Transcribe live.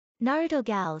Naruto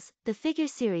Gals, the figure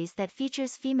series that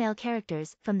features female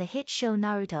characters from the hit show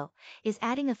Naruto, is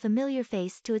adding a familiar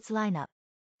face to its lineup.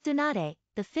 Tsunade,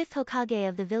 the fifth Hokage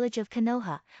of the village of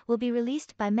Konoha, will be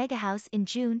released by MegaHouse in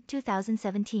June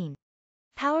 2017.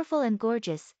 Powerful and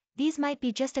gorgeous, these might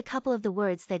be just a couple of the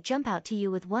words that jump out to you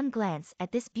with one glance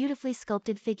at this beautifully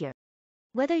sculpted figure.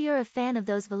 Whether you're a fan of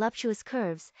those voluptuous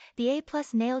curves, the A+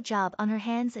 nail job on her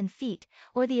hands and feet,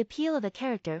 or the appeal of a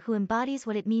character who embodies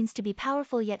what it means to be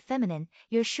powerful yet feminine,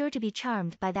 you're sure to be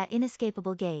charmed by that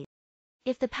inescapable gaze.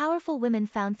 If the powerful women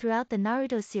found throughout the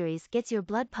Naruto series gets your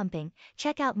blood pumping,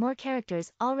 check out more characters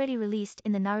already released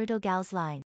in the Naruto Gals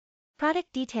line.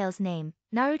 Product details: name,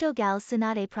 Naruto Gals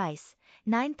Tsunade. Price,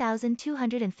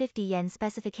 9,250 yen.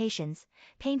 Specifications,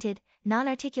 painted,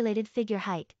 non-articulated. Figure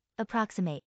height,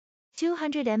 approximate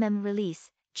 200 mm. Release,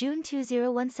 June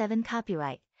 2017.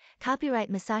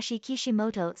 Copyright Masashi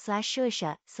Kishimoto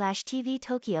 /Shueisha /TV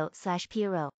Tokyo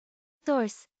 /Pierrot.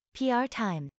 Source, PR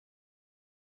Time.